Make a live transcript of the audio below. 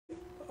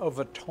of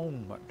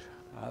atonement.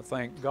 I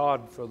thank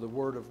God for the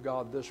Word of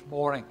God this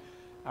morning.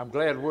 I'm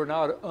glad we're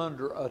not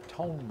under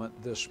atonement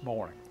this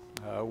morning.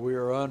 We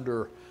are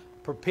under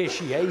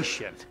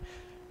propitiation.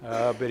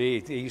 But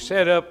he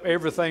set up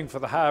everything for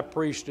the high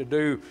priest to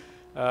do.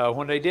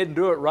 When they didn't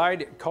do it right,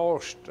 it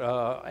cost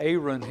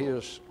Aaron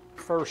his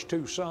first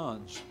two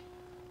sons.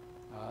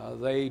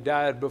 They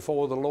died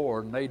before the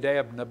Lord.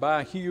 Nadab and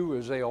Abihu,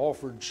 as they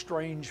offered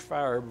strange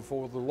fire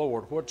before the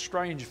Lord. What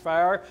strange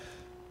fire?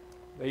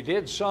 They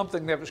did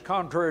something that was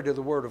contrary to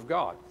the Word of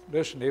God.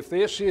 Listen, if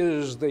this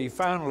is the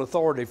final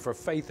authority for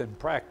faith and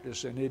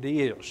practice, and it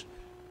is,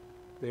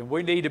 then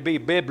we need to be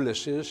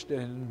biblicists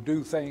and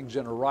do things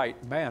in a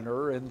right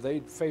manner, and they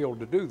failed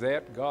to do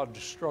that. God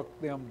struck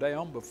them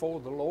down before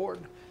the Lord,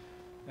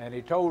 and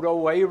he told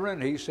old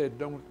Aaron, he said,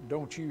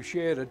 don't you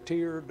shed a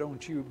tear,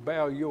 don't you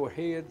bow your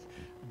head,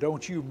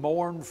 don't you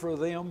mourn for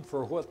them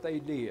for what they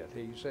did.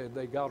 He said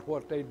they got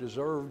what they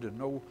deserved, and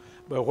no.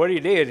 But what he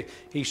did,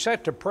 he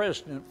set the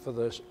precedent for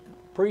the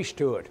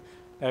priesthood.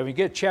 Now we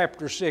get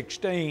chapter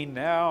 16,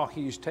 now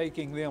he's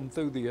taking them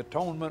through the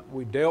atonement.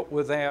 We dealt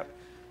with that.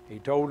 He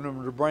told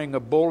them to bring a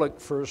bullock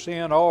for a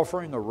sin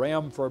offering, a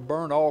ram for a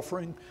burnt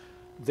offering,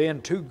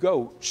 then 2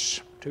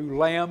 goats, 2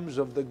 lambs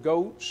of the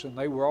goats, and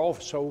they were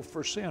also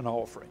for sin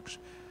offerings.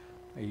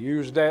 He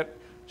used that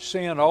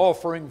sin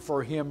offering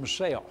for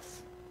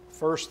himself.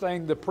 First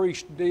thing the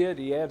priest did,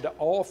 he had to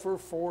offer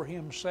for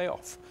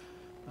himself.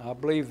 I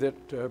believe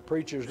that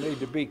preachers need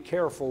to be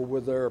careful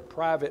with their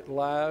private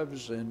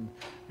lives and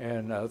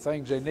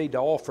things they need to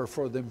offer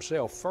for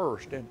themselves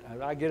first. And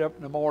I get up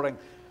in the morning,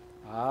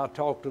 I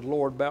talk to the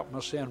Lord about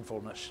my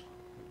sinfulness.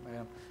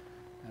 Amen.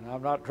 And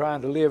I'm not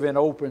trying to live in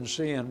open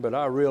sin, but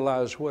I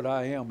realize what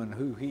I am and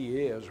who He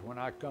is when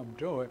I come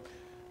to Him.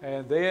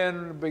 And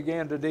then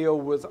begin to deal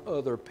with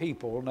other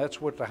people, and that's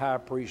what the high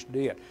priest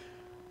did.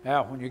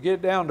 Now, when you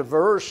get down to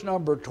verse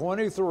number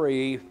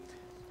 23,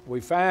 we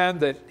find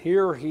that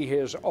here he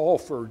has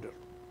offered.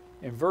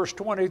 In verse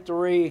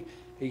 23,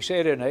 he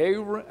said, and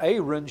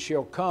Aaron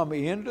shall come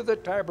into the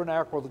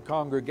tabernacle of the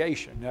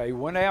congregation. Now, he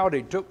went out,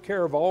 he took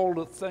care of all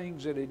the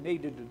things that he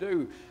needed to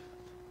do.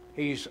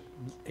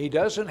 He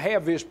doesn't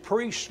have his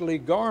priestly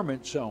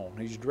garments on.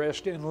 He's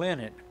dressed in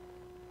linen.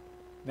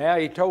 Now,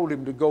 he told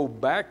him to go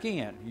back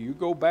in. You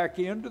go back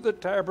into the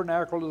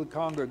tabernacle of the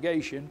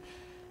congregation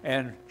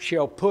and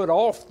shall put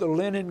off the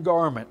linen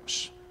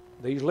garments.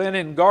 These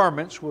linen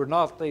garments were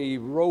not the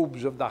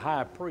robes of the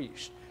high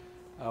priest.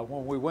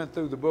 When we went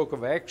through the book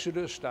of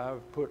Exodus, I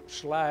put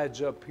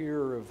slides up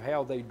here of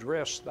how they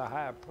dressed the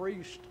high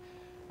priest,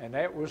 and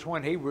that was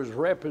when he was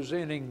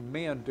representing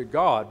men to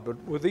God.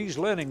 But with these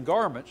linen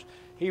garments,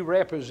 he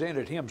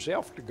represented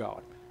himself to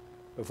God.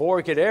 Before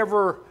he could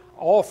ever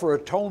offer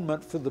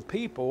atonement for the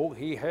people,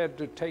 he had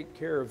to take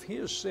care of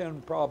his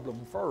sin problem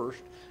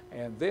first,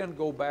 and then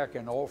go back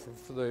and offer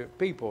for the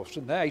people. So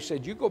now he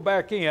said, you go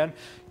back in,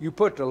 you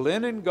put the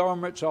linen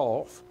garments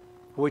off,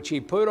 which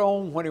he put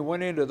on when he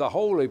went into the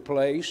holy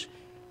place,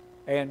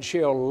 and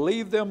shall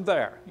leave them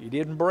there. He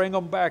didn't bring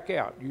them back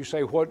out. You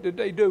say, what did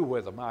they do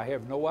with them? I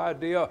have no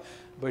idea,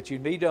 but you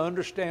need to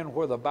understand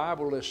where the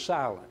Bible is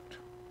silent.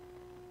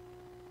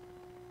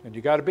 And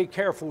you got to be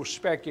careful with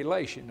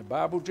speculation. The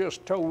Bible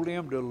just told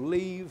him to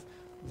leave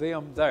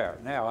them there.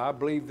 Now, I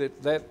believe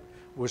that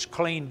was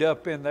cleaned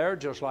up in there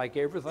just like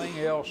everything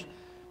else,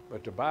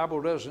 but the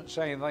Bible doesn't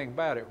say anything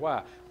about it.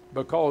 Why?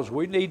 Because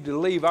we need to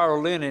leave our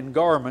linen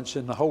garments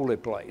in the holy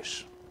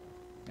place.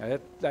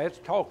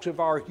 That talks of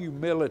our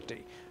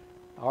humility,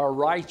 our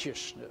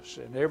righteousness,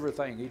 and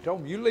everything. He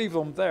told him, you leave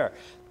them there.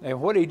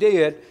 And what he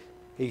did,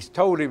 he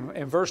told him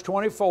in verse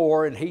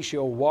 24, and he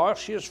shall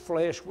wash his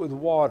flesh with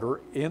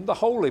water in the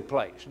holy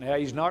place. Now,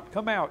 he's not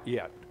come out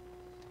yet.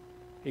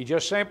 He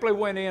just simply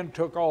went in,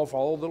 took off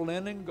all the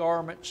linen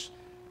garments,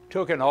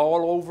 took an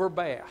all-over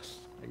bath.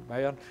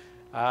 Amen.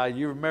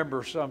 You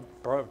remember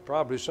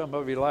probably some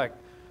of you like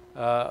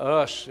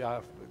us,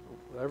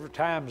 every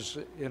times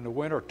in the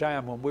winter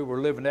time when we were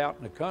living out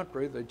in the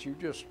country that you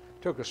just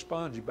took a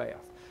sponge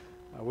bath.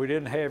 We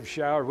didn't have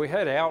showers. We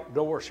had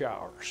outdoor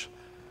showers.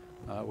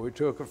 We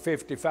took a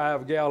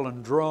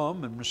 55-gallon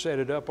drum and set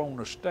it up on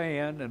a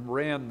stand and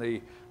ran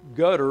the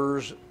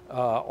gutters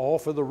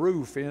off of the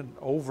roof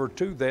over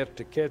to that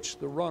to catch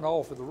the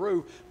runoff of the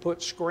roof,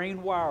 put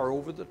screen wire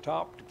over the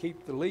top to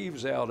keep the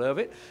leaves out of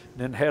it,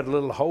 and then had a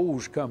little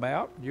hose come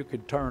out. You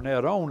could turn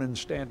that on and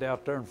stand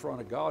out there in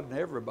front of God and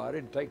everybody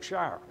and take a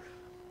shower.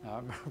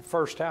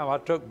 First time I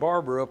took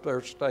Barbara up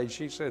there stage,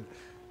 she said,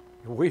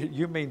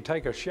 you mean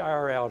take a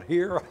shower out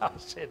here? I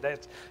said,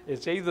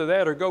 it's either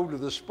that or go to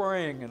the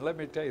spring, and let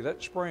me tell you,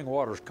 that spring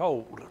water's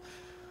cold.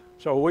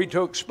 So we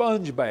took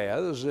sponge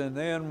baths, and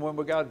then when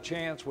we got a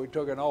chance, we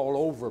took an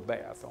all-over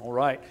bath, all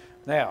right?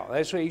 Now,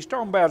 that's what he's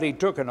talking about. He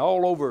took an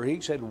all-over.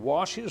 He said,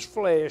 wash his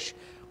flesh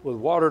with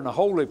water in the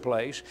holy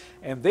place,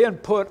 and then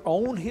put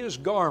on his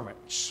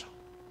garments.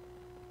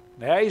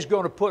 Now he's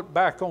going to put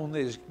back on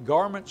these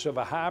garments of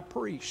a high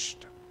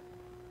priest.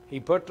 He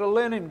put the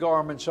linen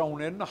garments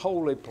on in the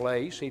holy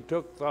place. He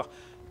took the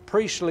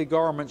priestly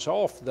garments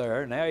off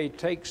there. Now he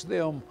takes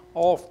them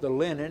off the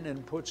linen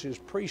and puts his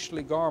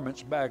priestly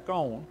garments back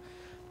on.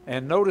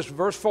 And notice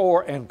verse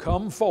 4, and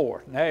come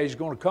forth. Now he's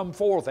going to come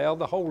forth out of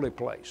the holy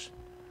place.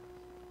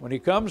 When he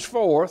comes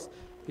forth,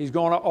 he's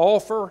going to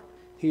offer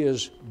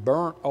his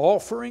burnt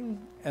offering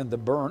and the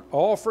burnt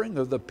offering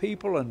of the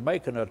people and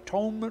make an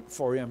atonement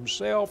for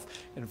himself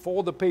and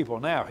for the people.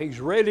 Now,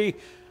 he's ready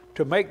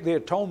to make the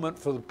atonement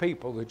for the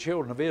people, the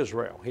children of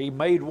Israel. He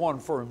made one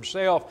for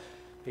himself.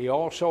 He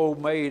also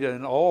made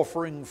an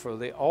offering for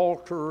the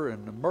altar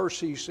and the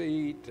mercy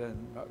seat, and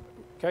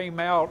came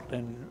out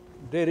and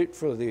did it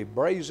for the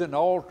brazen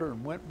altar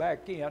and went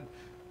back in.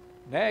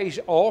 Now he's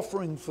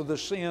offering for the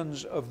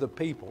sins of the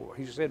people.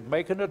 He said,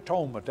 make an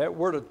atonement. That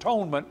word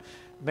atonement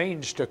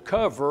means to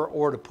cover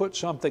or to put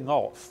something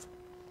off.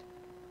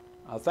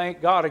 I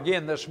thank God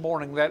again this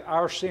morning that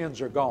our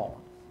sins are gone.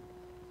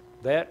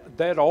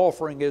 That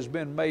offering has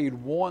been made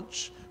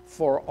once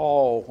for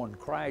all when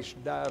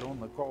Christ died on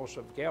the cross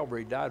of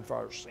Calvary, died for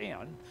our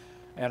sin,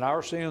 and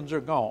our sins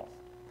are gone.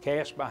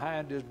 Cast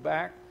behind his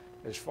back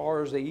as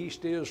far as the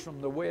east is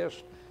from the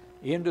west,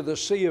 into the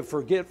sea of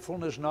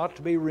forgetfulness, not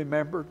to be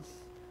remembered.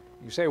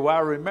 You say, well, I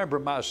remember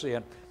my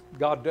sin.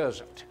 God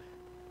doesn't.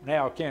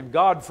 Now, can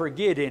God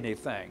forget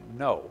anything?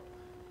 No.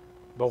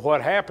 But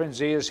what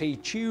happens is he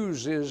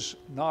chooses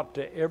not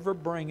to ever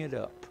bring it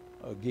up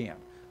again.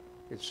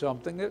 It's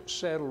something that's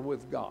settled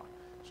with God.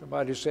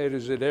 Somebody said,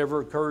 has it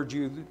ever occurred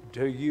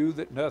to you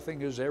that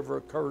nothing has ever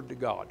occurred to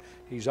God?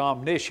 He's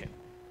omniscient.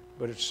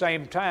 But at the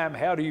same time,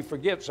 how do you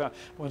forget something?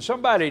 When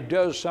somebody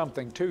does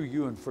something to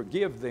you and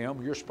forgive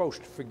them, you're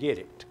supposed to forget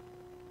it.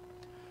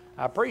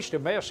 I preached a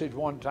message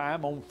one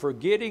time on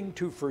forgetting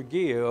to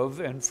forgive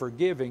and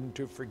forgiving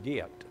to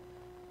forget.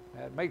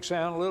 That may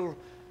sound a little,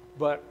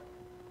 but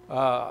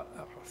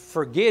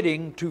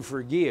forgetting to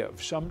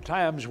forgive.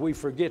 Sometimes we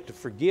forget to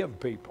forgive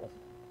people.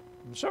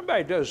 When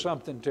somebody does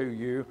something to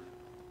you,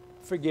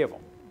 forgive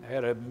them. I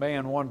had a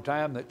man one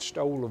time that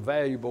stole a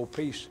valuable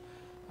piece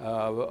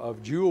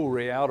of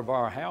jewelry out of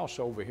our house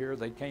over here.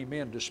 They came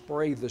in to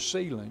spray the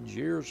ceilings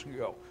years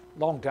ago,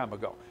 long time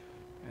ago.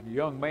 And the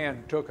young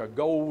man took a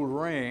gold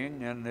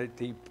ring, and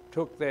he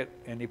took that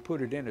and he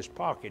put it in his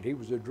pocket. He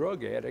was a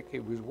drug addict.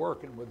 He was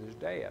working with his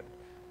dad.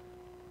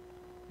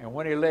 And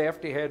when he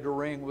left, he had the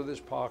ring with his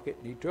pocket,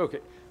 and he took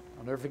it.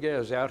 I'll never forget, I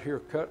was out here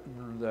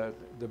cutting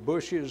the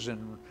bushes,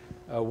 and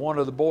one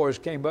of the boys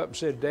came up and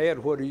said, Dad,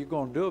 what are you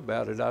going to do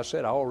about it? I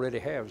said, I already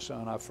have,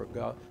 son.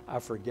 I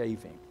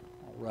forgave him.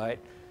 All right?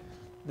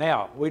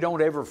 Now, we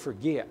don't ever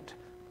forget.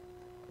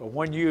 But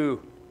when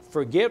you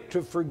forget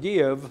to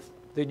forgive,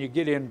 then you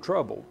get in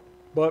trouble.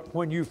 But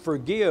when you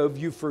forgive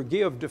to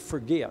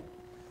forget.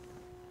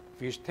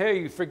 If you tell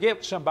you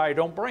forget somebody,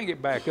 don't bring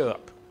it back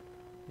up.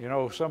 You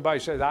know, somebody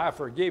says, I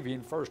forgive you,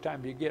 and the first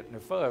time you get in a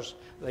fuss,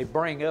 they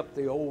bring up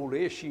the old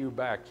issue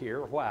back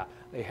here. Why?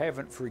 They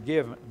haven't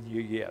forgiven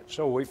you yet.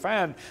 So we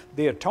find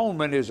the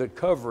atonement is a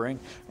covering,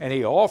 and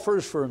he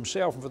offers for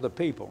himself and for the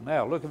people.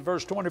 Now, look at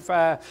verse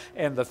 25,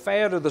 and the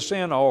fat of the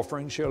sin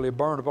offering shall he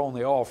burn upon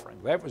the offering.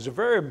 That was a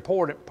very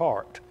important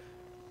part.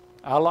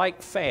 I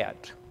like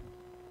fat.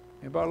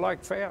 Anybody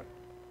like fat?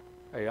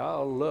 Hey, I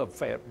love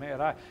fat,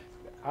 man.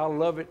 I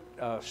love it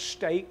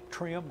steak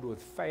trimmed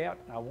with fat.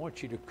 I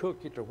want you to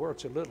cook it to where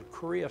it's a little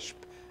crisp.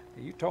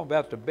 You talking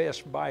about the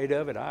best bite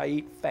of it. I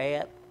eat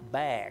fat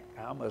back.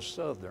 I'm a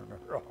southerner,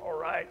 all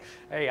right?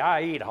 Hey,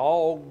 I eat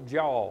hog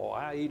jaw.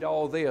 I eat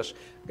all this.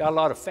 Got a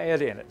lot of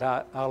fat in it.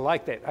 I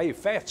like that. Hey,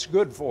 fat's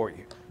good for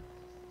you.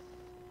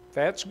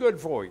 Fat's good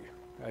for you.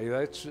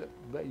 Hey,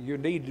 you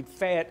need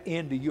fat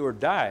into your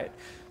diet.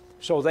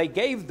 So they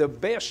gave the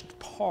best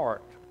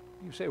part.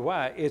 You say,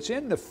 why? It's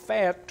in the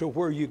fat to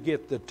where you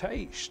get the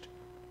taste.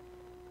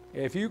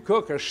 If you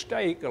cook a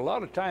steak, a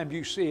lot of times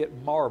you see it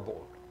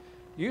marbled.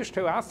 Used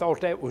to, I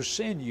thought that was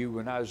sinew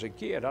when I was a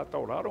kid. I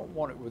thought, I don't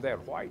want it with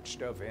that white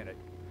stuff in it.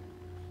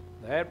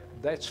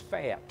 That's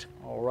fat,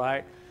 all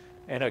right?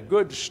 And a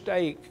good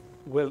steak,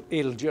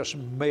 it'll just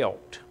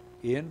melt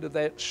into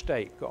that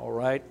steak, all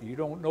right? You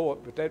don't know it,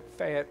 but that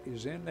fat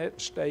is in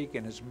that steak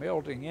and it's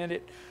melting in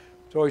it.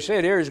 So he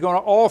said here he's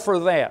going to offer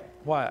that.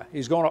 Why?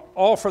 He's going to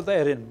offer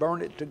that and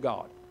burn it to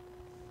God.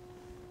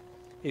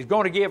 He's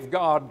going to give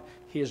God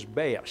his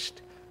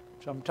best.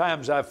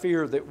 Sometimes I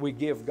fear that we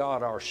give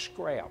God our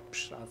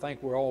scraps. I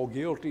think we're all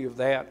guilty of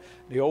that.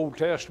 The Old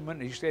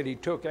Testament, he said he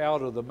took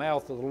out of the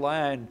mouth of the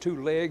lion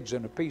 2 legs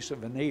and a piece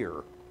of an ear.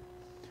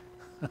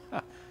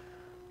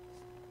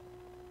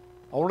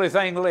 Only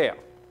thing left.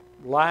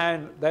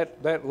 Lion,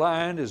 that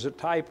lion is a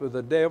type of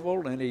the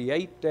devil, and he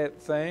ate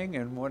that thing,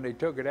 and when they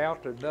took it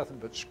out, there's nothing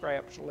but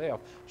scraps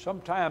left.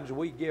 Sometimes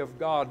we give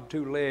God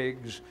 2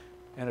 legs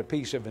and a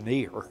piece of an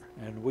ear,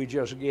 and we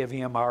just give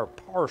him our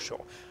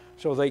partial.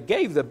 So they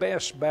gave the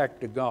best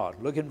back to God.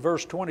 Look at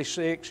verse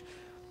 26.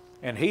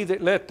 And he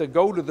that let the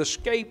goat of the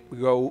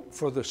scapegoat,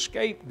 for the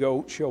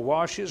scapegoat shall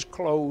wash his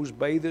clothes,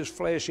 bathe his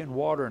flesh in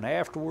water, and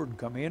afterward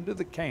come into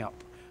the camp.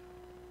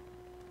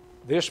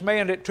 This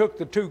man that took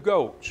the 2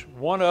 goats,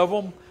 one of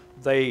them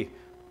they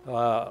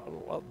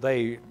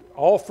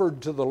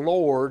offered to the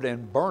Lord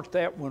and burnt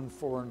that one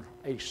for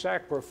a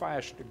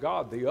sacrifice to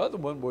God. The other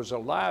one was a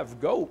live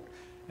goat,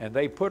 and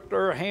they put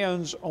their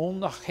hands on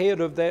the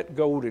head of that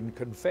goat and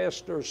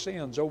confessed their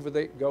sins over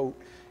that goat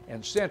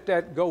and sent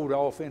that goat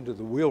off into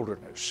the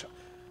wilderness.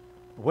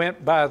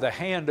 Went by the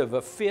hand of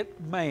a fit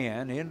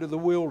man into the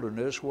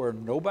wilderness where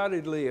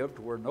nobody lived,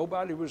 where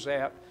nobody was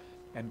at,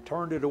 and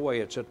turned it away.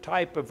 It's a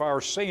type of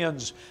our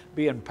sins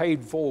being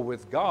paid for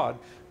with God,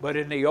 but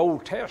in the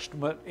Old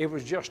Testament, it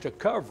was just a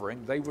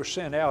covering. They were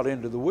sent out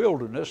into the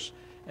wilderness,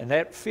 and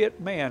that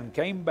fit man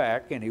came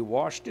back, and he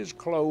washed his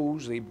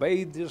clothes, he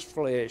bathed his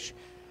flesh.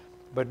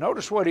 But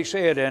notice what he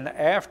said, and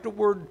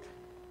afterward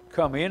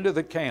come into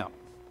the camp.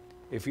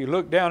 If you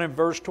look down in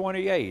verse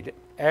 28,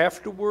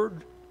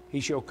 afterward he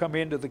shall come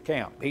into the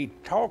camp. He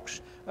talks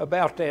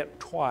about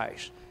that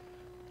twice.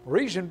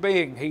 Reason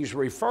being, he's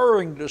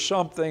referring to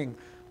something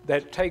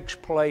that takes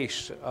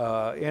place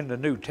in the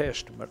New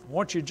Testament.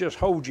 Once you just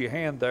hold your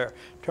hand there,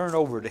 turn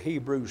over to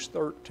Hebrews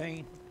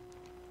 13.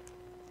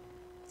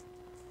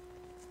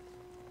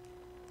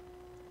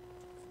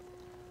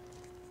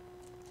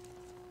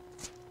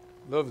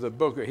 Love the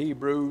book of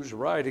Hebrews,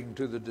 writing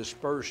to the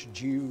dispersed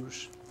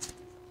Jews.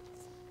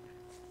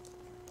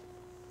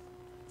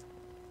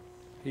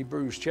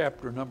 Hebrews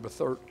chapter number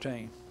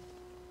 13.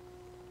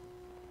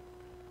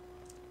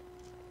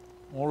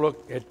 We'll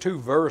look at two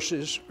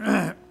verses,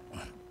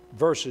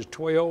 verses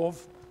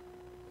 12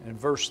 and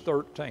verse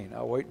 13.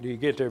 I'll wait till you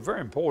get there. Very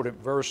important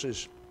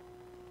verses.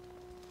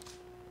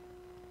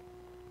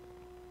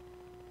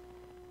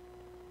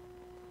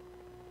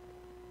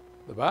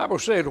 The Bible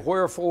said,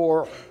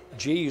 wherefore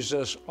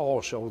Jesus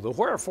also. The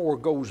wherefore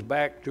goes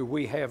back to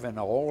we have an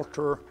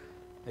altar.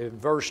 In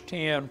verse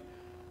 10,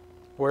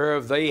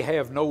 whereof they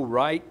have no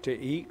right to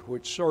eat,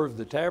 which serve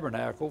the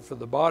tabernacle, for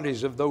the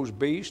bodies of those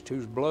beasts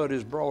whose blood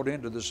is brought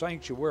into the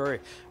sanctuary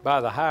by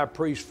the high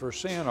priest for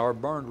sin are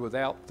burned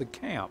without the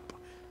camp.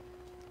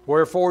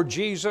 Wherefore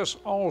Jesus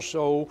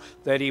also,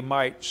 that he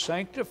might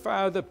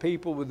sanctify the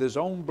people with his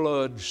own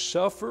blood,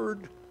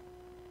 suffered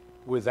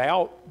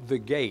without the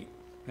gate.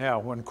 Now,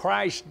 when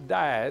Christ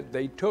died,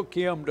 they took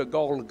him to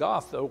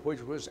Golgotha,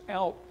 which was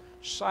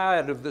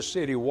outside of the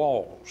city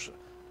walls.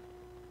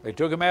 They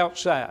took him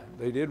outside.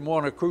 They didn't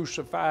want to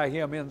crucify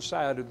him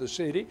inside of the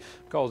city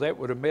because that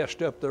would have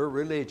messed up their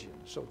religion.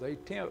 So they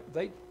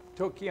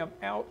took him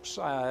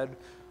outside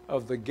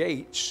of the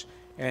gates,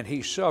 and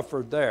he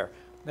suffered there.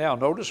 Now,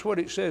 notice what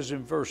it says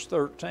in verse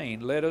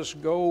 13. Let us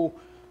go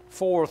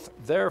forth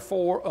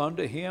therefore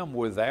unto him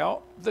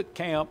without the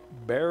camp,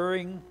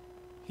 bearing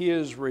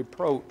his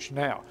reproach.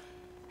 Now,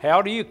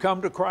 how do you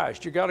come to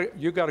Christ? You got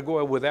to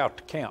go without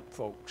the camp,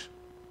 folks.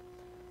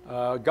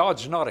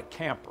 God's not a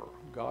camper.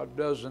 God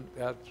doesn't.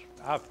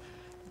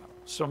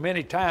 So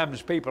many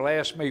times people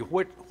ask me,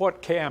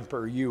 what camp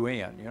are you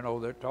in? You know,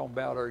 they're talking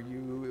about, are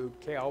you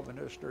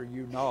Calvinist? Are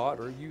you not?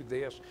 Are you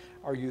this?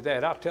 Are you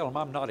that? I tell them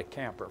I'm not a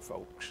camper,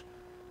 folks.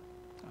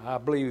 I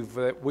believe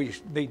that we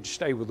need to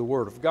stay with the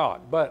Word of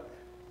God. But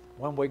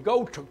when we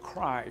go to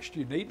Christ,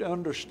 you need to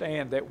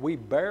understand that we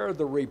bear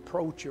the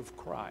reproach of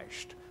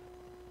Christ.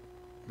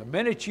 The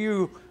minute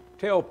you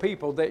tell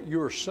people that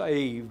you're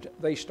saved,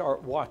 they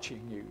start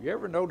watching you. You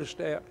ever notice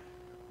that?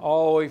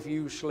 Oh, if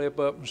you slip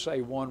up and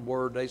say one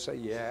word, they say,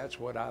 yeah, that's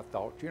what I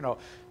thought. You know,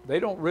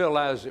 they don't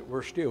realize that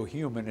we're still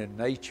human in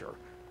nature.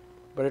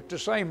 But at the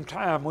same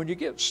time, when you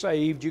get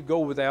saved, you go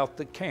without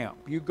the camp.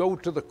 You go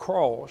to the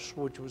cross,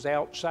 which was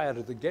outside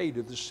of the gate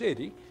of the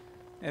city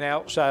and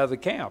outside of the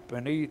camp.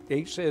 And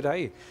he said,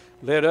 hey,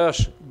 let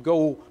us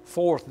go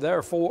forth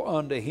therefore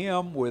unto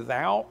him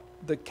without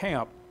the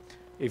camp.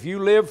 If you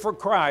live for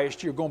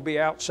Christ, you're going to be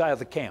outside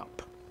the camp.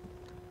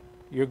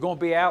 You're going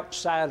to be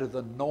outside of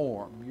the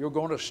norm. You're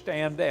going to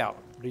stand out.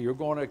 You're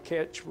going to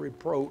catch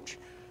reproach.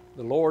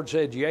 The Lord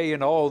said, yea,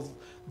 and all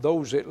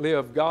those that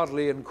live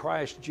godly in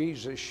Christ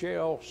Jesus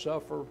shall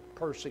suffer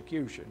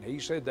persecution. He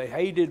said, they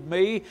hated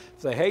me.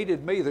 If they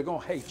hated me, they're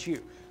going to hate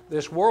you.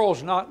 This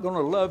world's not going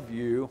to love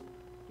you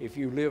if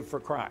you live for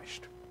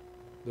Christ.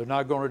 They're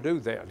not going to do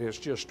that. It's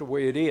just the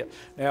way it is.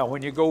 Now,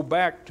 when you go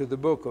back to the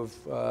book of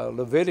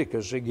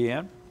Leviticus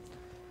again,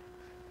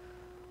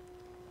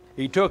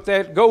 he took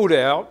that goat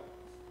out.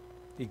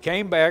 He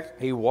came back,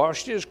 he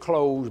washed his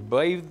clothes,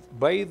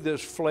 bathed his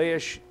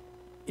flesh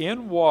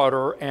in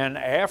water, and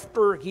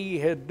after he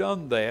had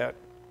done that,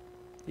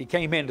 he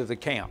came into the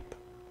camp.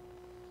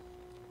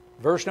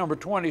 Verse number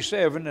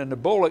 27, and the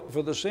bullock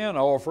for the sin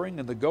offering,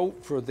 and the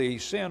goat for the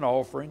sin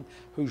offering,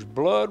 whose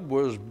blood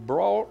was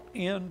brought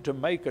in to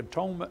make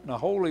atonement in a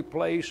holy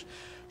place,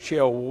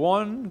 shall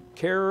one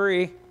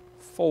carry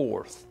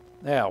forth.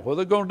 Now, what are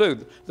they going to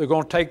do? They're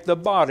going to take the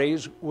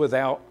bodies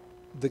without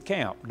the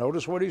camp.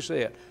 Notice what he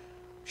said.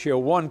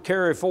 Shall one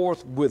carry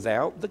forth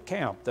without the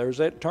camp. There's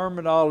that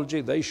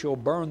terminology. They shall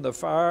burn the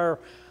fire,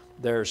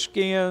 their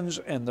skins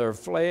and their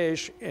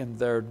flesh and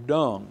their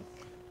dung.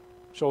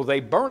 So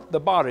they burnt the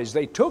bodies.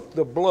 They took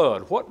the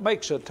blood. What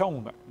makes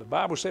atonement? The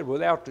Bible said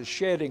without the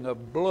shedding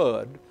of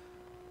blood,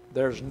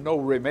 there's no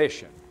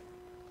remission.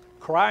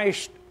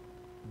 Christ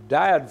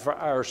died for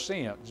our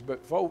sins.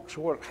 But folks,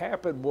 what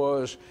happened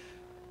was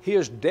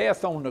his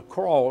death on the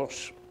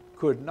cross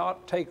could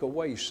not take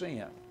away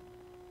sin.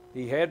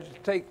 He had to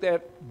take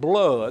that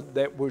blood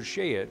that was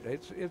shed.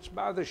 It's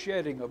by the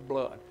shedding of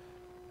blood.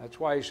 That's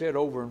why he said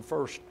over in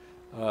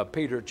 1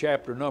 Peter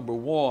chapter number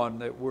 1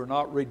 that we're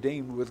not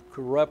redeemed with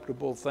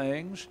corruptible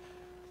things.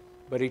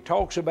 But he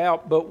talks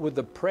about, but with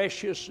the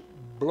precious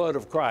blood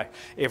of Christ.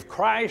 If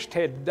Christ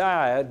had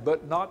died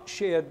but not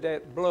shed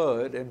that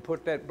blood and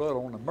put that blood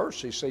on the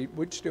mercy seat,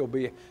 we'd still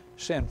be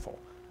sinful.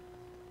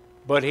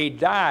 But he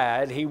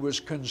died, he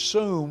was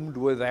consumed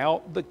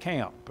without the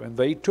camp. And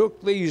they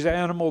took these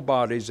animal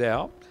bodies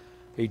out.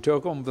 He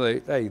took them,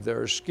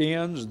 their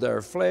skins,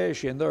 their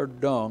flesh, and their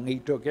dung. He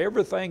took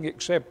everything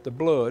except the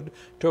blood,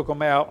 took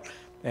them out,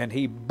 and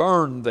he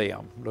burned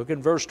them. Look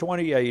in verse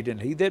 28,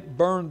 and he that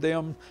burned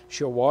them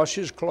shall wash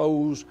his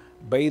clothes,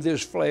 bathe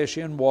his flesh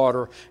in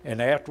water,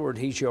 and afterward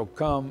he shall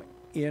come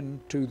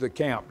into the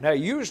camp. Now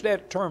use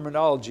that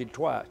terminology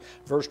twice,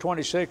 verse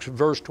 26 and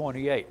verse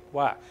 28.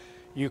 Why?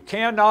 You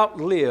cannot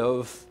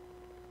live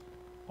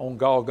on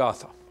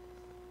Golgotha.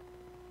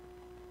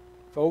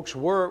 Folks,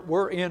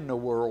 we're in the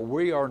world.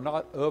 We are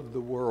not of the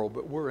world,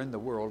 but we're in the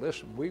world.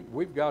 Listen,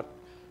 we've got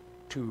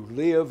to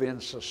live in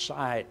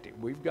society.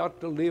 We've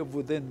got to live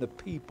within the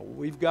people.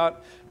 We've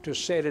got to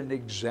set an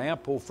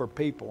example for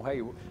people.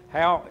 Hey,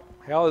 how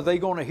are they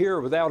going to hear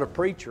without a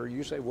preacher?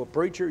 You say, well,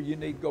 preacher, you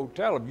need to go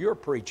tell them you're a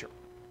preacher.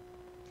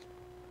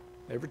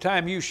 Every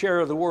time you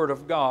share the Word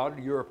of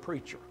God, you're a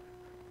preacher.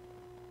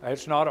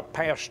 That's not a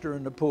pastor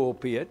in the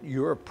pulpit.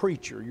 You're a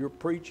preacher. You're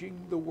preaching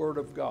the Word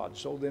of God.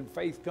 So then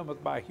faith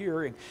cometh by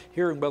hearing,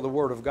 hearing by the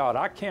Word of God.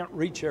 I can't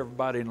reach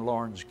everybody in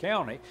Lawrence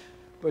County,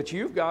 but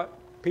you've got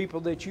people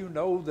that you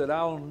know that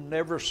I'll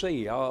never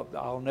see.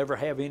 I'll never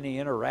have any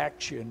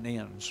interaction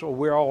in. So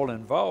we're all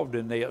involved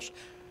in this.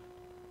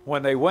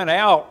 When they went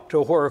out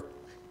to where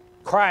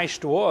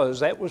Christ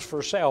was, that was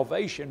for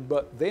salvation,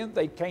 but then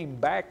they came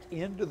back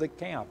into the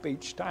camp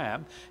each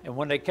time, and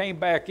when they came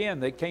back in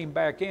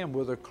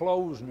with their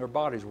clothes and their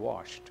bodies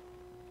washed.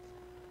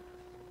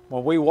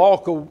 When we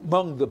walk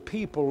among the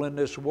people in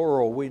this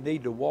world, we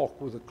need to walk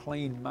with a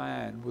clean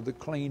mind, with a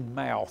clean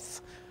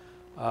mouth.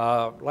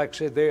 Like I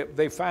said,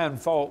 they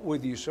find fault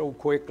with you so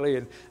quickly,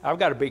 and I've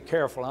got to be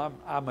careful.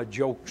 I'm a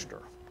jokester.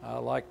 I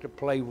like to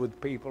play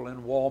with people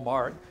in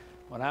Walmart.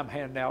 When I'm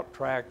handing out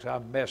tracts,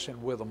 I'm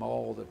messing with them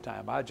all the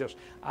time.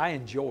 I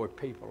enjoy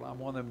people. I'm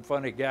one of them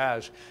funny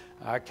guys.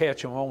 I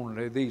catch them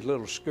on these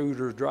little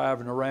scooters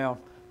driving around.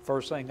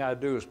 First thing I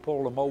do is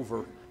pull them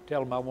over,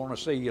 tell them I want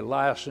to see your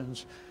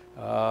license,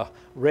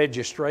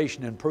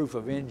 registration, and proof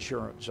of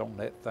insurance on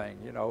that thing,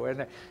 you know,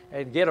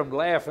 and get them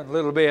laughing a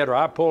little bit. Or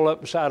I pull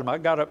up beside them. I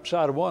got up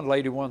beside of one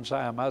lady one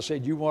time. I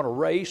said, "You want to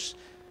race?"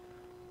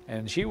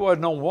 And she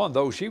wasn't on one of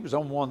those. She was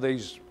on one of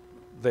these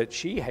that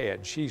she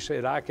had. She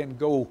said, "I can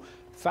go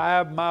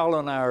 5 miles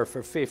an hour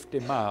for 50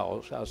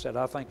 miles. I said,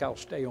 "I think I'll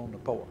stay on the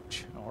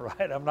porch." All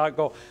right, I'm not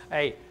going.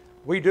 Hey,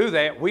 we do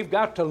that. We've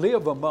got to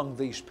live among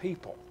these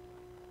people.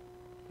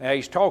 Now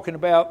he's talking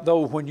about,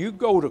 though, when you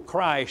go to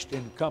Christ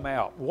and come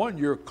out, one,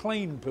 you're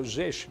clean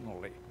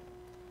positionally.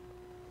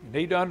 You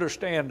need to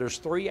understand there's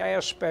 3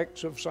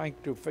 aspects of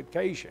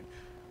sanctification.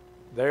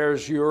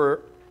 There's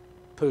your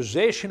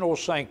positional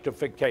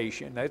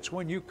sanctification. That's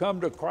when you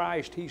come to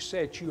Christ, He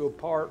sets you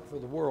apart for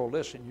the world.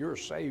 Listen, you're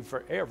saved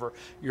forever.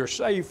 You're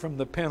saved from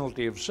the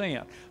penalty of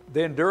sin.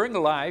 Then during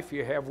life,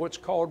 you have what's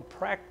called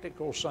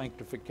practical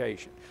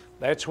sanctification.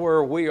 That's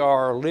where we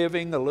are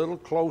living a little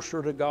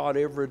closer to God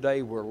every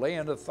day. We're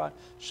laying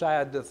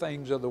aside the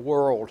things of the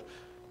world.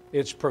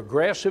 It's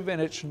progressive in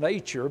its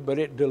nature, but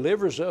it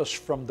delivers us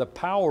from the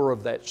power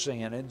of that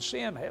sin, and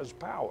sin has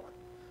power.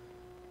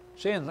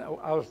 Sin,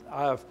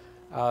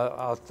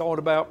 I thought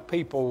about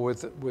people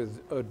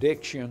with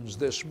addictions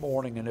this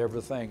morning and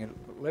everything, and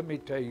let me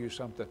tell you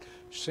something.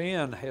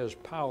 Sin has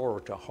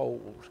power to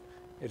hold.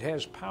 It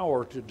has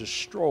power to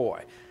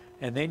destroy.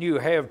 And then you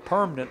have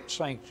permanent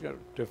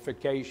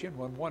sanctification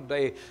when one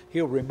day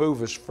He'll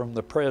remove us from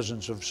the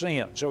presence of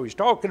sin. So he's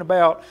talking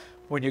about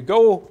when you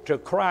go to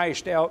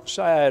Christ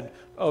outside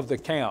of the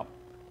camp,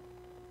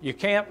 you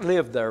can't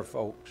live there,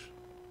 folks.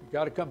 You've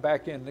got to come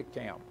back in the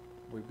camp.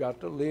 We've got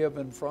to live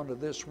in front of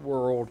this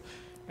world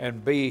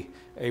and be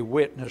a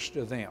witness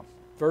to them.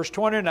 Verse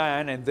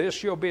 29, and this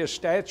shall be a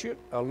statute,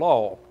 a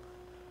law,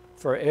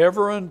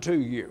 forever unto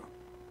you.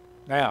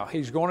 Now,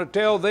 he's going to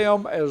tell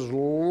them as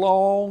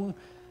long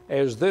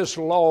as this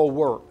law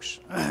works,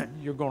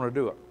 you're going to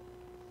do it.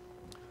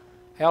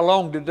 How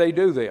long did they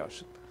do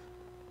this?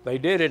 They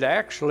did it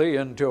actually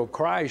until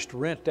Christ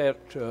rent that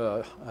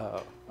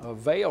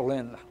veil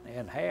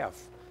in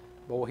half.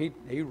 Boy,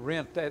 he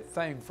rent that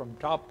thing from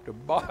top to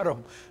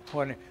bottom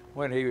when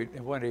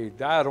he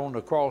died on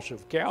the cross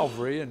of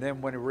Calvary, and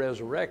then when he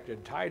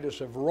resurrected.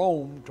 Titus of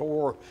Rome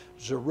tore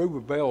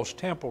Zerubbabel's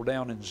temple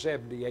down in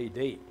 70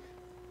 A.D.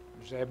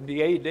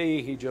 70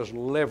 A.D., he just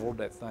leveled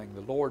that thing.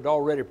 The Lord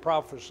already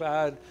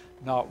prophesied,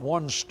 not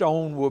one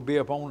stone will be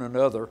upon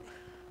another.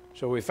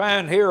 So we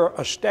find here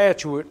a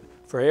statute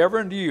forever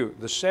unto you.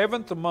 The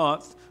 7th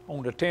month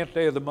on the 10th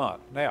day of the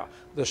month. Now,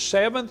 the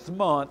 7th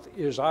month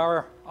is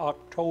our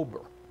October.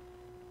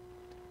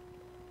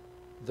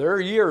 Their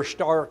year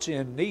starts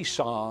in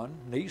Nisan.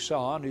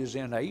 Nisan is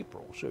in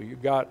April. So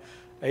you've got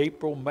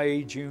April,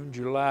 May, June,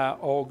 July,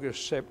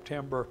 August,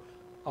 September,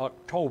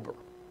 October.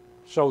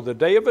 So the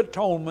Day of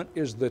Atonement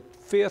is the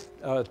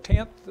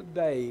 10th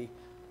day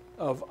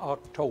of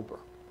October.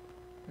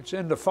 It's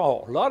in the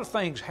fall. A lot of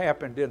things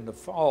happened in the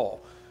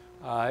fall,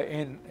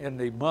 in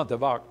the month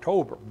of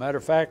October. Matter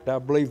of fact, I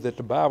believe that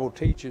the Bible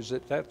teaches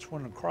that that's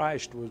when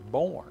Christ was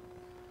born.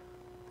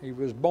 He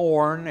was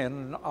born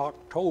in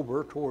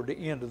October, toward the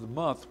end of the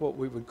month, what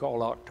we would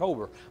call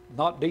October,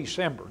 not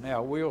December.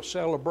 Now, we'll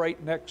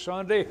celebrate next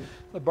Sunday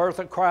the birth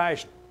of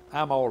Christ.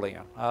 I'm all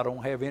in. I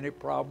don't have any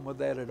problem with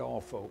that at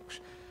all, folks.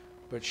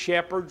 But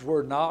shepherds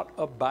were not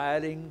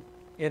abiding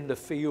in the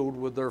field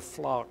with their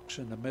flocks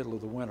in the middle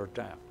of the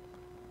wintertime.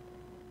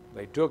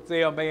 They took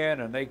them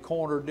in and they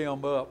cornered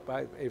them up.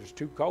 It was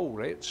too cold.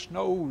 It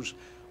snows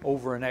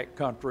over in that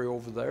country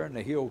over there, in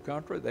the hill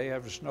country. They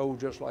have snow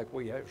just like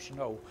we have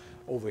snow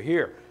over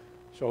here.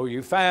 So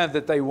you find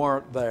that they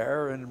weren't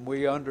there, and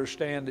we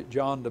understand that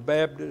John the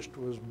Baptist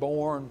was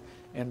born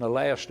in the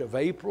last of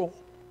April.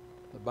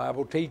 The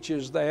Bible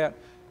teaches that.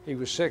 He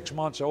was 6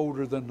 months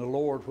older than the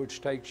Lord, which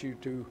takes you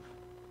to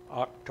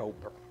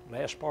October,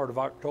 last part of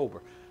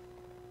October.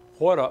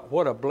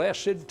 What a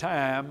blessed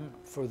time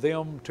for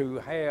them to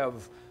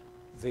have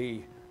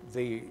the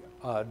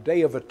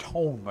Day of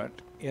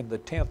Atonement in the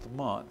 10th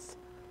month,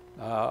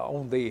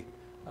 on the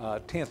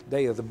 10th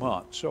day of the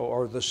month, so,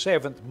 or the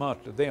 7th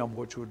month to them,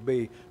 which would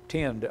be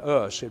 10 to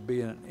us. It'd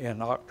be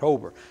in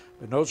October.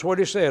 But notice what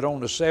he said: on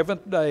the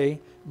 7th day,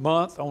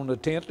 month, on the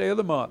 10th day of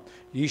the month,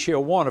 ye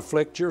shall one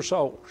afflict your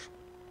souls.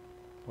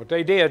 What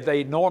they did,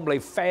 they normally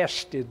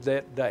fasted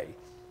that day.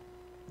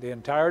 The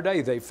entire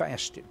day they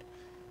fasted.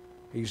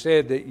 He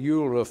said that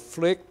you'll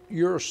afflict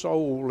your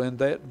soul in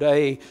that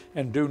day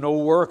and do no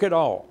work at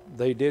all.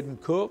 They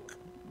didn't cook.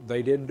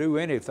 They didn't do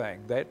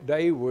anything. That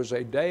day was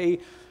a day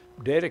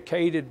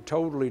dedicated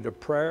totally to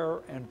prayer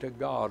and to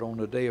God on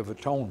the Day of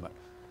Atonement.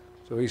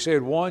 So he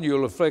said, 1,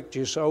 you'll afflict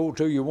your soul.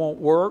 2, you won't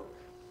work,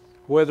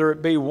 whether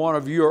it be one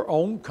of your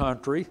own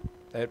country,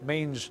 that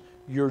means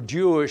you're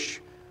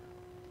Jewish,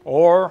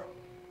 or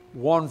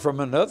one from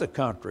another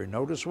country.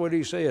 Notice what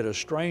he said: a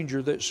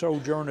stranger that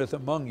sojourneth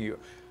among you.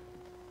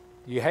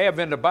 You have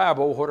in the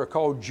Bible what are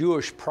called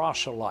Jewish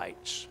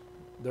proselytes.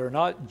 They're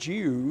not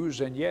Jews,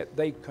 and yet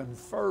they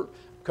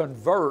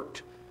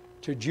convert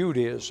to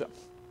Judaism,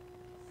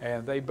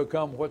 and they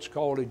become what's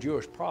called a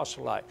Jewish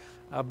proselyte.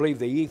 I believe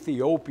the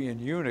Ethiopian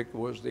eunuch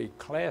was the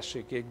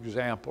classic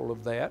example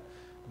of that.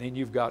 Then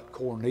you've got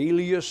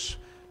Cornelius.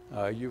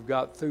 You've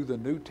got, through the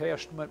New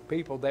Testament,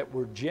 people that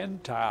were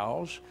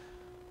Gentiles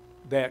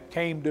that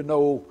came to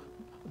know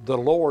the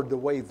Lord the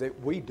way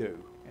that we do.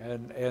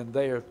 And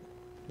they're,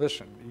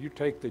 listen, you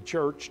take the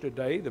church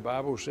today, the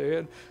Bible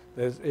said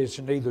that it's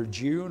neither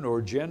Jew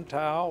nor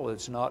Gentile,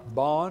 it's not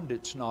bond,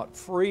 it's not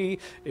free,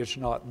 it's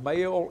not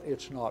male,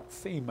 it's not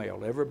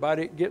female.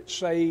 Everybody that gets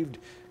saved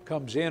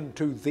comes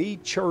into the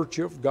church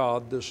of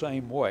God the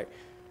same way.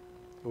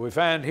 We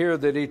find here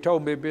that he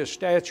told me to be a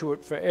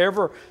statute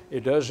forever.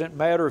 It doesn't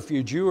matter if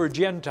you're Jew or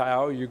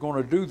Gentile, you're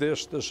going to do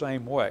this the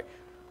same way.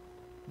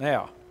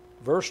 Now,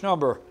 verse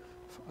number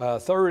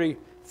 30,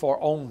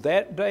 for on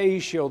that day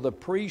shall the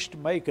priest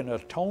make an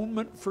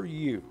atonement for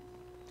you,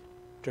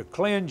 to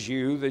cleanse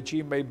you, that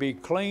ye may be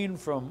clean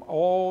from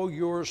all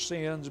your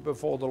sins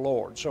before the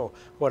Lord. So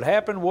what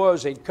happened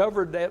was he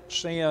covered that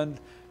sin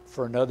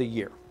for another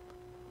year.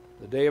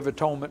 The Day of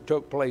Atonement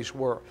took place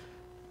where,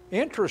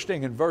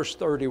 interesting, in verse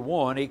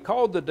 31, he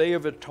called the Day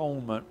of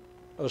Atonement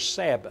a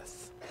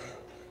Sabbath.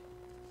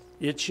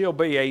 It shall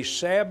be a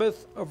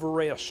Sabbath of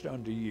rest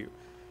unto you,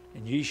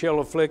 and ye shall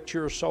afflict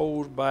your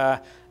souls by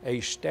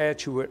a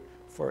statute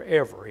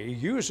forever. He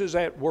uses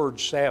that word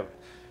Sabbath.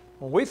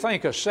 When we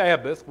think of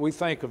Sabbath, we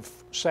think of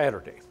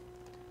Saturday.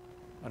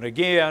 And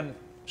again,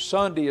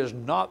 Sunday is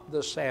not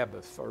the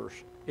Sabbath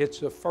first. It's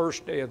the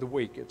first day of the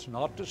week. It's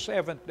not the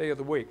 7th day of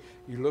the week.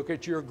 You look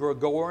at your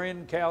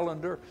Gregorian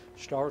calendar,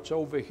 starts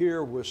over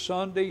here with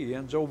Sunday,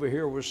 ends over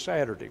here with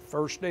Saturday,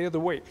 first day of the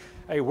week.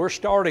 Hey, we're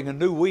starting a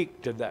new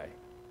week today.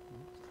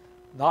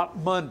 Not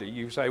Monday.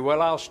 You say,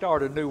 well, I'll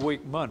start a new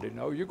week Monday.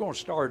 No, you're going to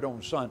start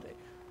on Sunday.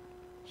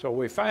 So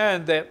we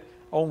find that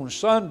on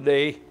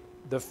Sunday,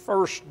 the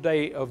first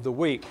day of the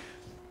week,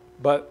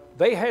 but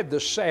they had the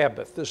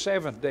Sabbath, the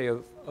 7th day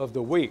of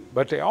the week,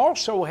 but they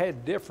also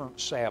had different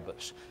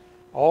Sabbaths.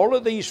 All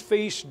of these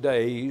feast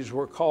days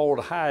were called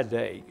high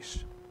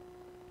days,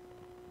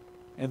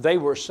 and they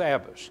were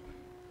Sabbaths.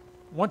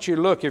 Once you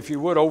look, if you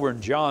would, over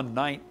in John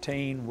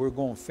 19, we're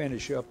going to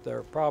finish up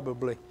there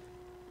probably.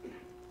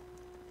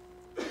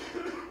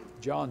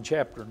 John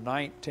chapter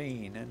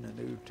 19 in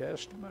the New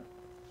Testament.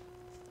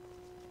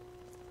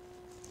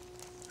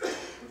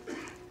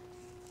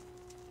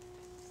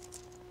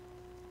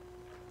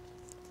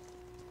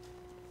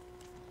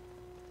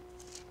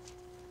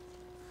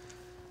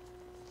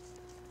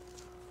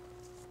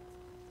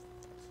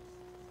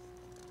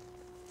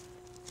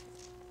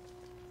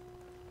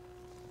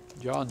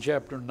 John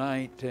chapter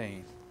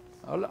 19.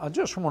 I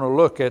just want to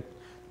look at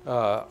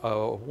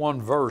one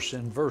verse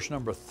in verse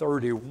number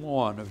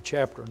 31 of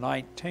chapter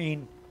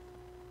 19.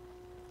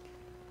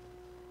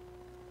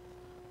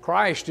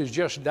 Christ has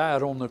just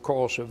died on the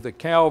cross of the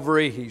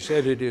Calvary. He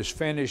said it is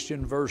finished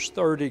in verse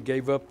 30,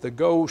 gave up the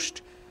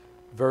ghost.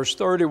 Verse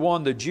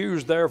 31, the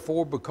Jews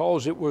therefore,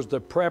 because it was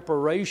the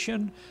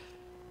preparation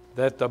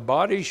that the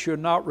body should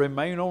not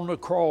remain on the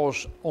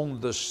cross on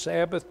the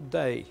Sabbath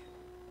day,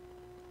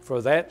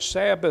 for that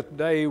Sabbath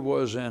day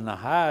was an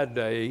high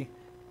day,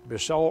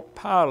 besought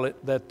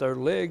Pilate that their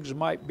legs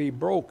might be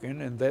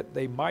broken and that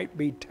they might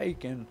be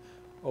taken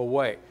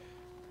away.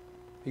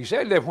 He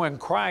said that when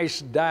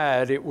Christ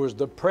died, it was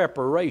the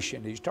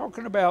preparation. He's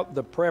talking about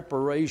the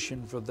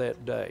preparation for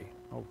that day,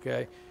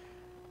 okay?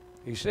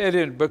 He said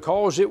it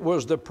because it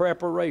was the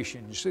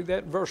preparation. You see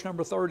that in verse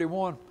number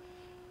 31?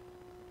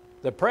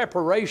 The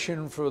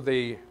preparation for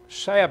the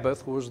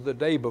Sabbath was the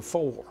day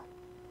before.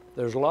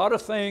 There's a lot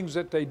of things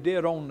that they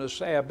did on the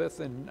Sabbath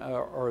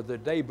or the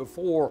day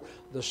before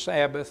the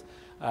Sabbath.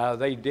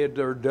 They did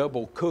their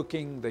double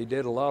cooking. They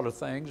did a lot of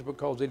things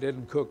because they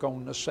didn't cook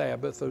on the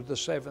Sabbath or the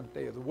seventh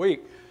day of the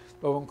week.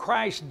 But when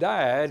Christ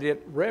died,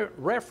 it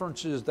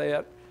references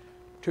that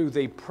to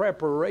the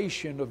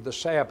preparation of the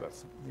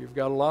Sabbath. You've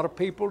got a lot of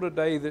people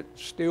today that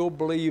still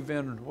believe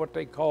in what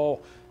they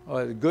call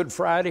Good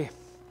Friday.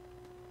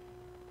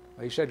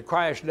 They said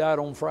Christ died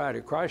on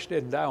Friday. Christ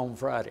didn't die on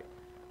Friday.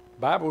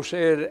 The Bible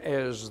said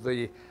as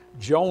the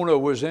Jonah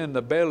was in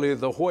the belly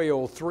of the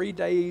whale 3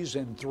 days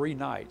and 3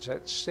 nights.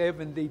 That's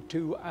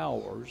 72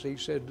 hours. He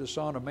said the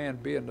Son of Man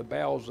be in the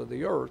bowels of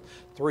the earth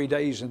 3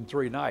 days and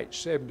 3 nights,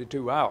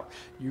 72 hours.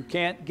 You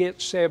can't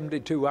get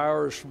 72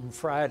 hours from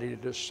Friday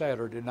to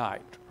Saturday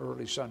night,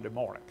 early Sunday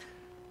morning.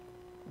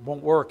 It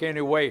won't work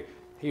anyway.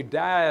 He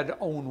died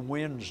on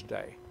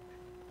Wednesday.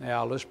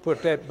 Now let's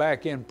put that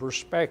back in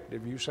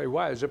perspective. You say,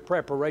 why is it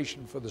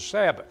preparation for the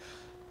Sabbath?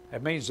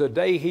 That means the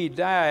day he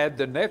died,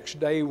 the next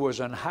day was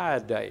an high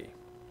day.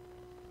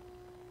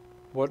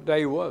 What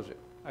day was it?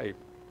 Hey,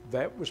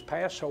 that was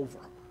Passover.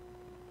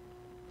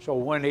 So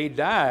when he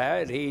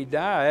died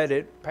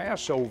at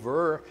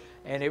Passover,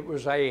 and it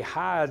was a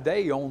high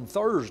day on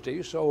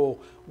Thursday, so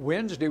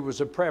Wednesday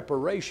was a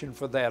preparation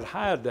for that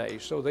high day.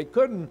 So they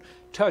couldn't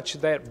touch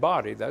that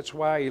body. That's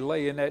why he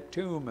lay in that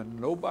tomb, and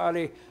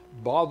nobody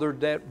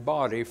bothered that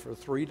body for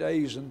 3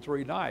 days and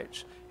 3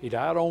 nights. He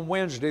died on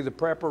Wednesday, the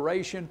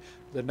preparation.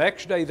 The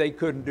next day they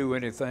couldn't do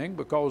anything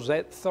because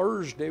that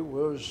Thursday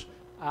was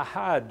a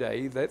high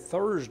day. That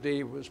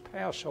Thursday was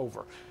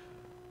Passover.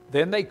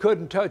 Then they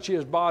couldn't touch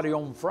his body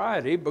on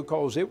Friday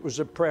because it was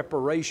a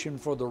preparation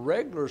for the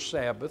regular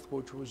Sabbath,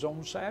 which was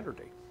on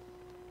Saturday.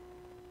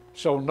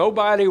 So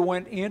nobody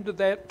went into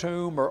that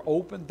tomb or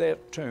opened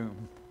that tomb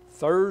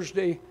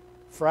Thursday,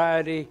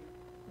 Friday,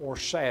 or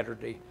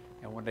Saturday.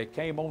 And when they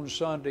came on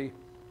Sunday,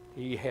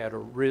 he had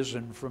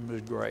arisen from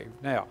his grave.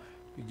 Now,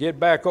 you get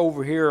back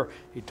over here,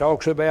 he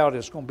talks about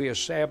it's going to be a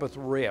Sabbath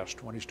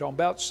rest. When he's talking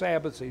about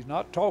Sabbath, he's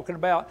not talking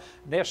about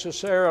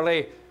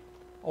necessarily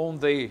on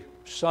the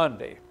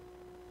Sunday.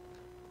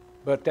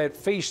 But that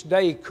feast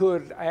day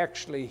could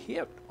actually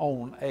hit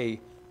on a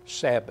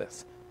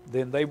Sabbath.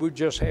 Then they would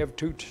just have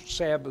 2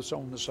 Sabbaths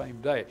on the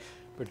same day.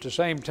 But at the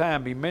same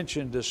time, he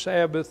mentioned the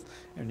Sabbath,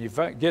 and you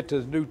get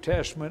to the New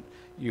Testament,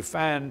 you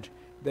find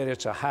that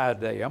it's a high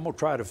day. I'm going to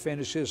try to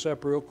finish this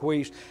up real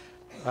quick.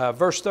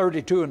 Verse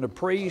 32, and the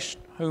priest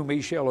whom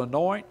he shall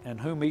anoint and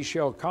whom he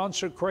shall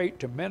consecrate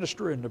to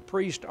minister in the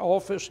priest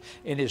office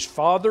in his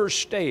father's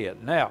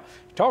stead. Now,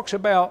 he talks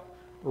about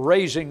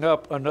raising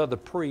up another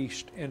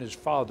priest in his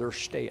father's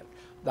stead.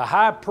 The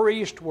high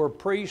priests were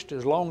priests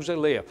as long as they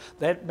lived.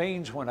 That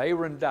means when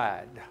Aaron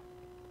died,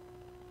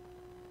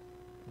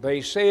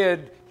 they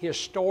said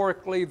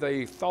historically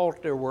they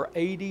thought there were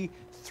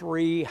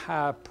 83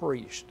 high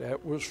priests.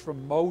 That was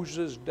from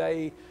Moses'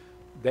 day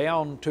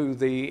down to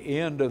the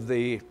end of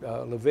the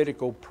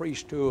Levitical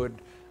priesthood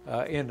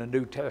in the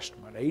New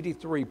Testament,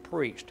 83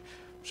 priests.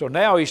 So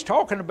now he's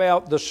talking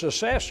about the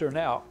successor.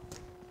 Now,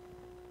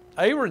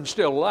 Aaron's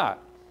still alive.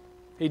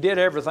 He did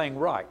everything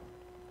right.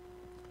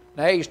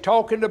 Now he's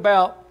talking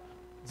about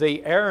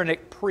the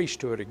Aaronic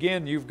priesthood.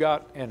 Again, you've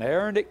got an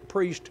Aaronic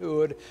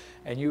priesthood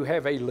and you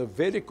have a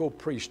Levitical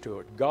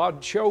priesthood.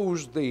 God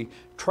chose the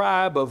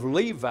tribe of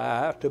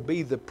Levi to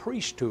be the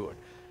priesthood.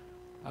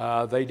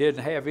 They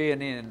didn't have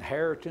any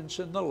inheritance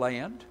in the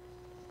land.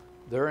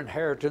 Their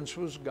inheritance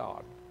was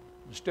God.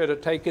 Instead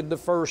of taking the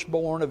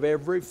firstborn of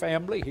every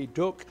family, he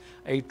took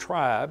a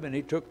tribe, and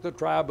he took the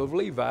tribe of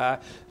Levi.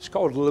 It's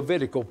called the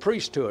Levitical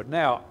priesthood.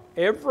 Now,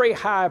 every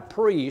high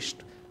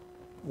priest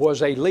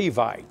was a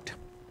Levite.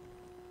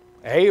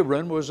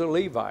 Aaron was a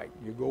Levite.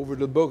 You go over to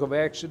the book of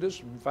Exodus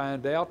and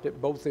find out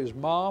that both his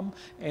mom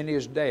and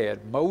his dad,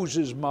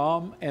 Moses'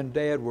 mom and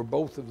dad, were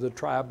both of the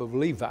tribe of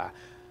Levi.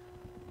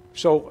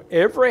 So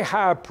every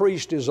high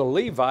priest is a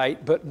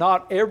Levite, but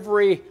not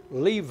every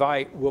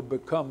Levite will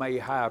become a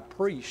high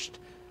priest.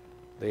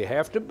 They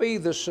have to be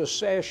the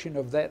succession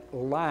of that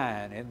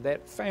line and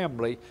that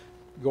family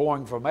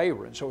going from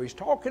Aaron. So he's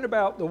talking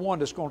about the one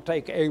that's going to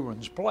take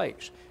Aaron's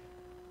place.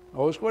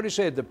 Notice what he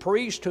said, the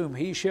priest whom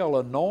he shall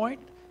anoint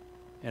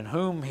and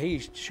whom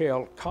he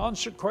shall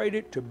consecrate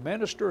it to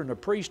minister in the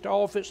priest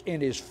office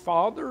in his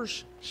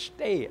father's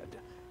stead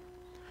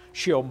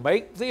shall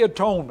make the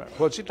atonement.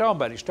 What's he talking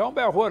about? He's talking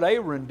about what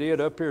Aaron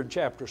did up here in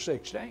chapter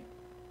 16. He's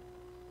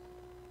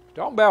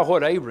talking about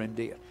what Aaron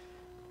did.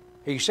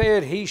 He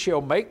said, he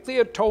shall make the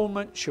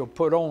atonement, shall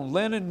put on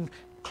linen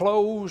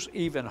clothes,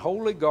 even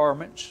holy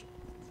garments.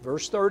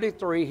 Verse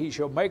 33, he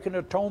shall make an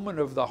atonement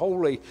of the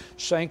holy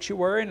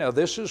sanctuary. Now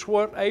this is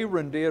what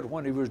Aaron did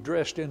when he was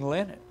dressed in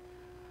linen.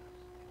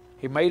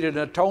 He made an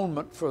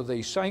atonement for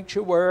the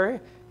sanctuary.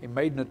 He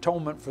made an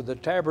atonement for the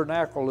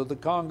tabernacle of the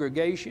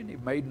congregation. He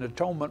made an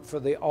atonement for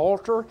the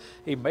altar.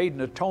 He made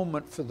an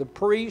atonement for the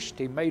priest.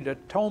 He made an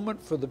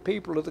atonement for the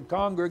people of the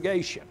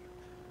congregation.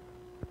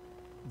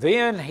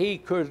 Then he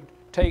could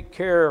take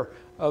care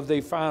of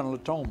the final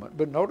atonement.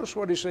 But notice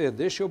what he said,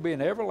 this shall be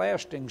an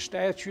everlasting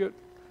statute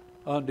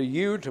unto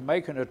you to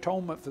make an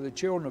atonement for the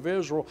children of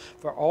Israel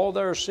for all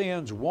their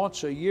sins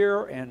once a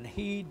year, and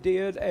he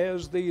did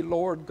as the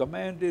Lord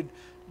commanded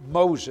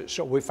Moses.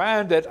 So we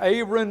find that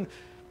Aaron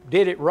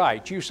did it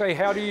right. You say,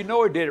 how do you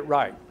know he did it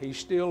right? He's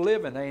still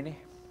living, ain't he?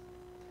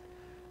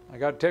 I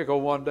got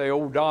tickled one day,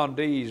 old Don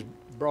Dees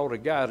brought a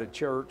guy to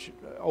church,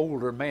 an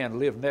older man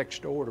lived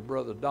next door to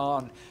Brother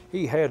Don.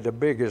 He had the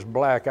biggest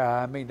black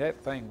eye. I mean, that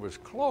thing was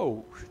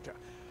closed.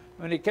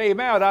 When he came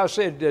out, I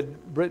said,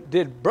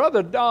 did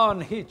Brother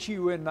Don hit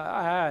you in the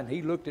eye? And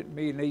he looked at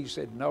me and he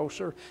said, no,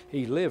 sir.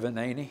 He's living,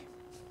 ain't he?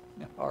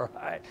 All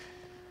right.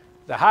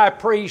 The high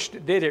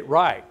priest did it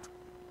right.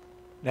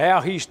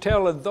 Now he's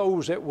telling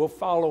those that will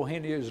follow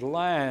in his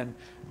line,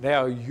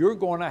 now you're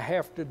going to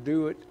have to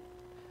do it.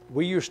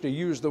 We used to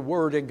use the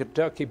word in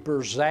Kentucky,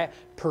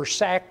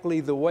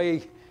 exactly the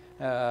way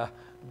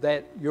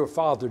that your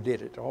father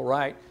did it, all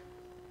right?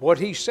 What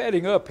he's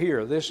setting up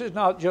here, this is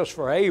not just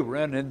for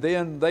Aaron, and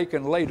then they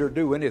can later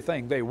do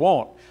anything they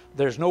want.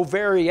 There's no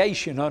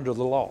variation under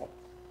the law.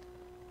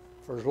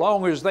 For as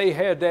long as they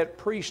had that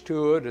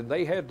priesthood and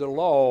they had the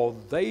law,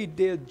 they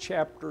did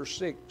chapter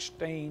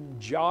 16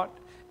 jot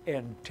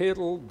and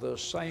tittle the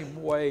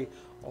same way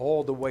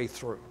all the way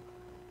through.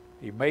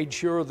 He made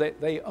sure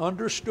that they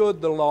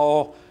understood the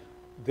law.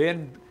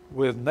 Then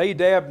with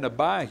Nadab and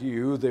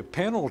Abihu, the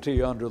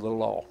penalty under the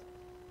law.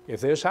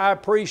 If this high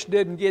priest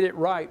didn't get it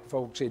right,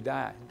 folks, he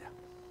died.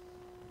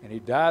 And he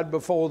died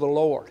before the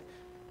Lord.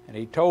 And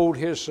he told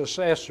his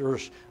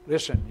successors,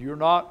 listen,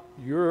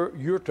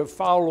 you're to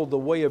follow the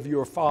way of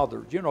your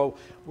fathers. You know,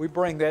 we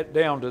bring that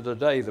down to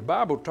today. The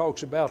Bible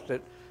talks about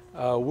that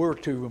we're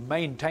to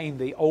maintain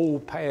the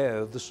old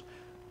paths.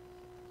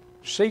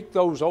 Seek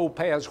those old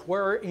paths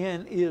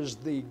wherein is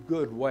the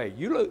good way.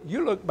 You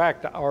look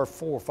back to our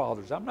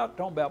forefathers. I'm not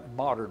talking about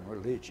modern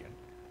religion.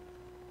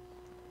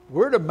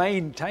 We're to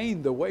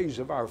maintain the ways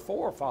of our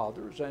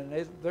forefathers,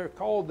 and they're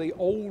called the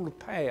old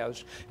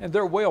paths, and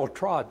they're well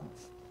trodden.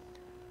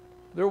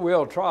 They're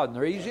well trodden.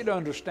 They're easy to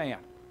understand.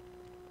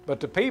 But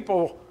the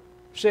people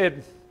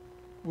said,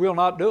 we'll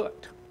not do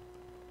it.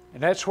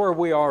 And that's where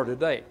we are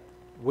today.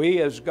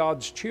 We as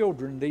God's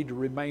children need to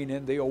remain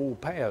in the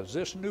old paths.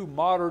 This new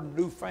modern,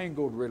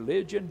 newfangled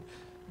religion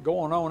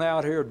going on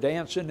out here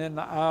dancing in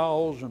the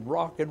aisles and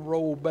rock and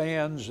roll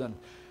bands, and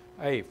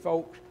hey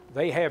folks,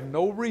 they have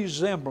no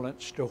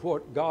resemblance to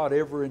what God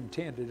ever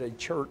intended a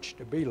church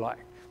to be like.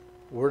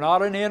 We're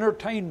not an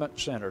entertainment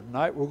center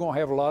tonight. We're going to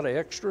have a lot of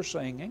extra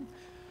singing.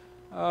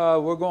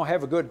 We're going to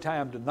have a good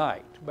time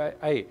tonight. But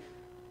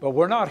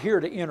we're not here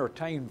to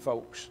entertain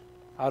folks.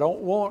 I don't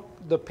want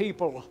the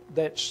people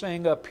that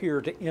sing up here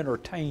to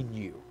entertain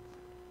you.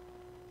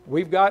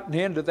 We've gotten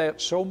into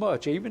that so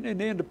much, even in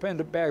the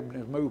independent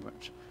Baptist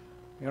movements.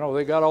 You know,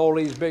 they got all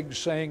these big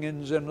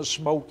singings and the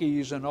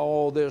Smokies and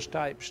all this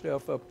type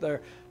stuff up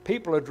there.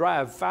 People that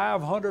drive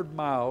 500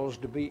 miles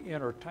to be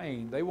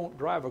entertained, they won't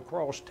drive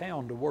across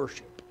town to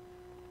worship.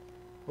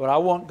 What I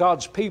want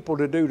God's people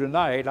to do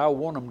tonight, I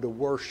want them to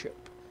worship.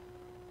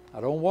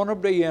 I don't want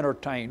them to be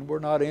entertained. We're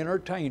not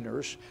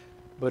entertainers.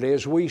 But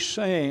as we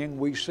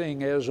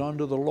sing as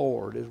unto the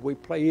Lord. As we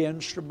play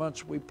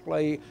instruments, we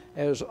play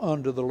as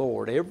unto the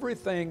Lord.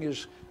 Everything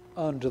is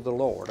unto the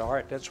Lord. All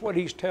right, that's what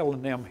he's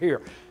telling them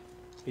here.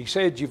 He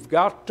said, you've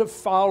got to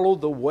follow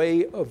the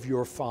way of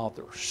your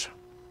fathers.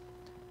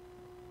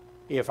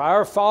 If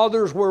our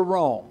fathers were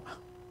wrong,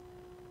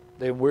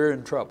 then we're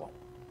in trouble.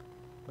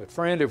 But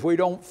friend, if we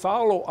don't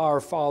follow our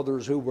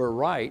fathers who were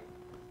right,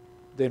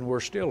 then we're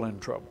still in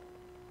trouble.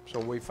 So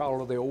we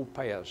follow the old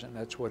paths, and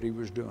that's what he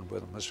was doing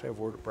with them. Let's have a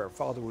word of prayer.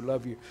 Father, we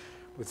love you.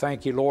 We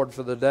thank you, Lord,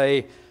 for the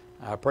day.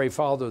 I pray,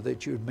 Father,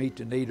 that you would meet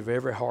the need of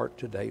every heart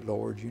today,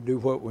 Lord. You knew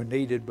what we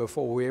needed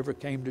before we ever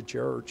came to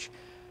church.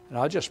 And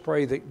I just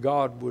pray that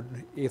God would,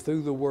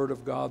 through the Word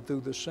of God,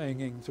 through the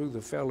singing, through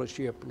the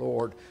fellowship,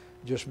 Lord,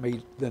 just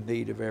meet the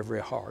need of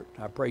every heart.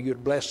 I pray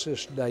you'd bless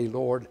this day,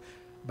 Lord.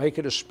 Make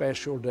it a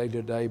special day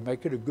today.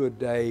 Make it a good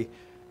day.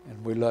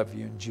 And we love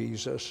you. In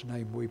Jesus'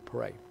 name we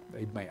pray.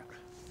 Amen.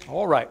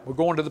 All right, we're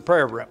going to the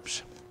prayer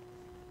rooms.